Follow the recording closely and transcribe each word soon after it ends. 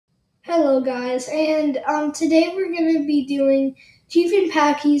Hello guys, and today we're going to be doing Chief and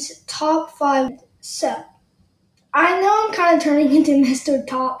Packie's top 5. So, I know I'm kind of turning into Mr.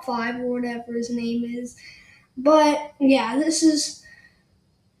 Top 5 or whatever his name is, but yeah,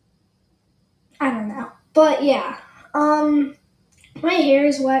 I don't know. But yeah, my hair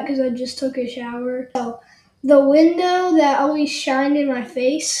is wet because I just took a shower. So, the window that always shined in my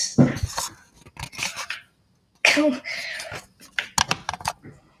face,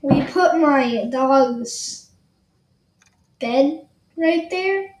 we put my dog's bed right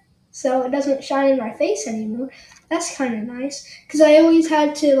there so it doesn't shine in my face anymore. That's kind of nice because I always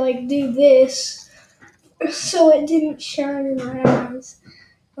had to do this so it didn't shine in my eyes.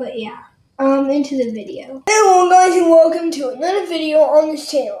 But yeah, into the video. Hello guys and welcome to another video on this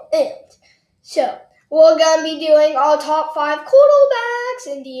channel. And so we're gonna be doing our top 5 quarterbacks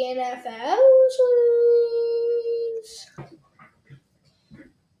in the NFL.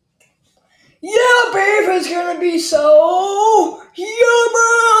 Yeah, beef is gonna be so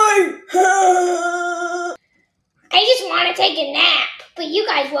yummy! I just want to take a nap, but you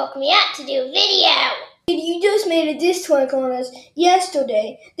guys woke me up to do a video. You just made a diss track on us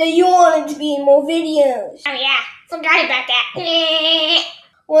yesterday that you wanted to be in more videos. Oh yeah, forgot about that.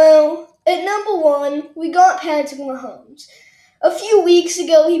 Well, at number 1, we got Patrick Mahomes. A few weeks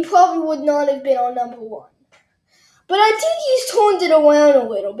ago, he probably would not have been on number 1. But I think he's turned it around a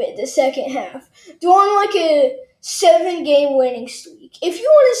little bit the second half. They're on a 7-game winning streak. If you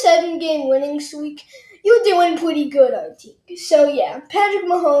want a 7-game winning streak, you're doing pretty good, I think. So yeah, Patrick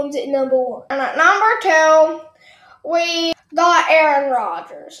Mahomes at number 1. And at number 2, we got Aaron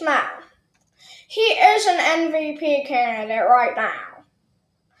Rodgers. Now, he is an MVP candidate right now.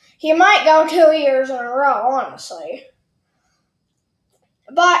 He might go 2 years in a row, honestly.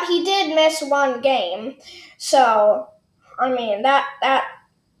 But he did miss 1 game, so I mean that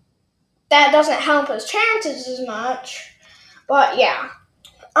doesn't help his chances as much. But yeah,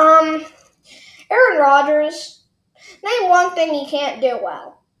 Aaron Rodgers. Name one thing he can't do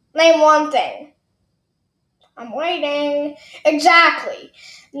well. Name one thing. I'm waiting. Exactly.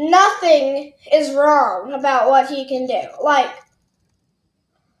 Nothing is wrong about what he can do.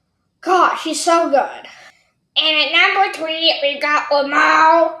 Gosh, he's so good. And at number 3, we got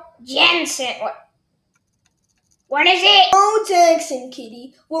Lamar Jackson. What is it? Lamar Jackson,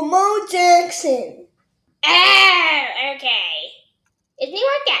 kitty. Lamar Jackson. Oh, okay. Isn't he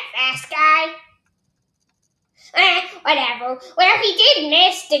that fast guy? Whatever. Well, he did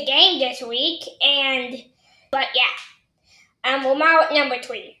miss the game this week, but yeah. Lamar at number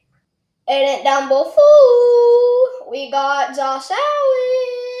 3. And at number 4, we got Josh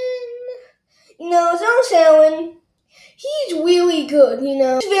Allen. Josh Allen, he's really good,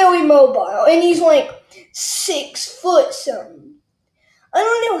 He's very mobile, and he's 6 foot something. I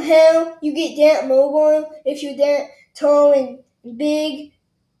don't know how you get that mobile if you're that tall and big.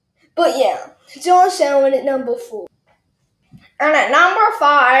 But yeah, Josh Allen at number 4. And at number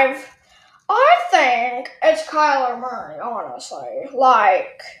 5, I think it's Kyler Murray, honestly.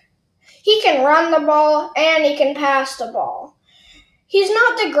 He can run the ball and he can pass the ball. He's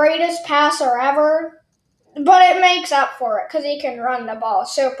not the greatest passer ever, but it makes up for it because he can run the ball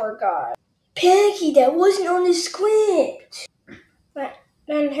super good. Packie, that wasn't on the script. But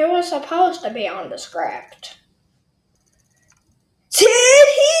then who was supposed to be on the script? Ted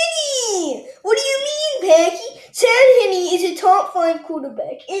Henne! What do you mean, Packie? Ted Henne is a top 5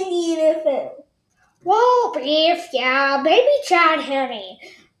 quarterback in the NFL. Whoa, beef, yeah, baby Chad Henne.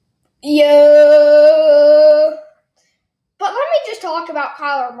 Yo. But let me just talk about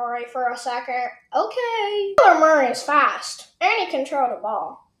Kyler Murray for a second. Okay. Kyler Murray is fast, and he can throw the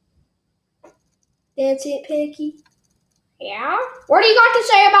ball. That's it, Packie? Yeah? What do you got to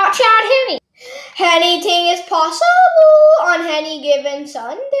say about Chad Henne? Anything is possible on any given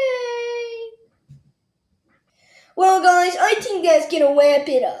Sunday. Well, guys, I think that's going to wrap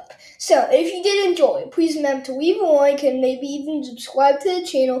it up. So, if you did enjoy, please remember to leave a like and maybe even subscribe to the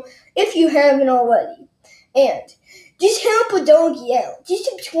channel if you haven't already. And just help a doggy out. Just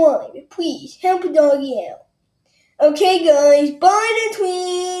subscribe, please. Help a doggy out. Okay, guys. Bye, the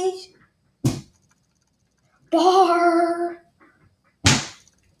twins. Bye.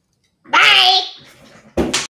 Bye.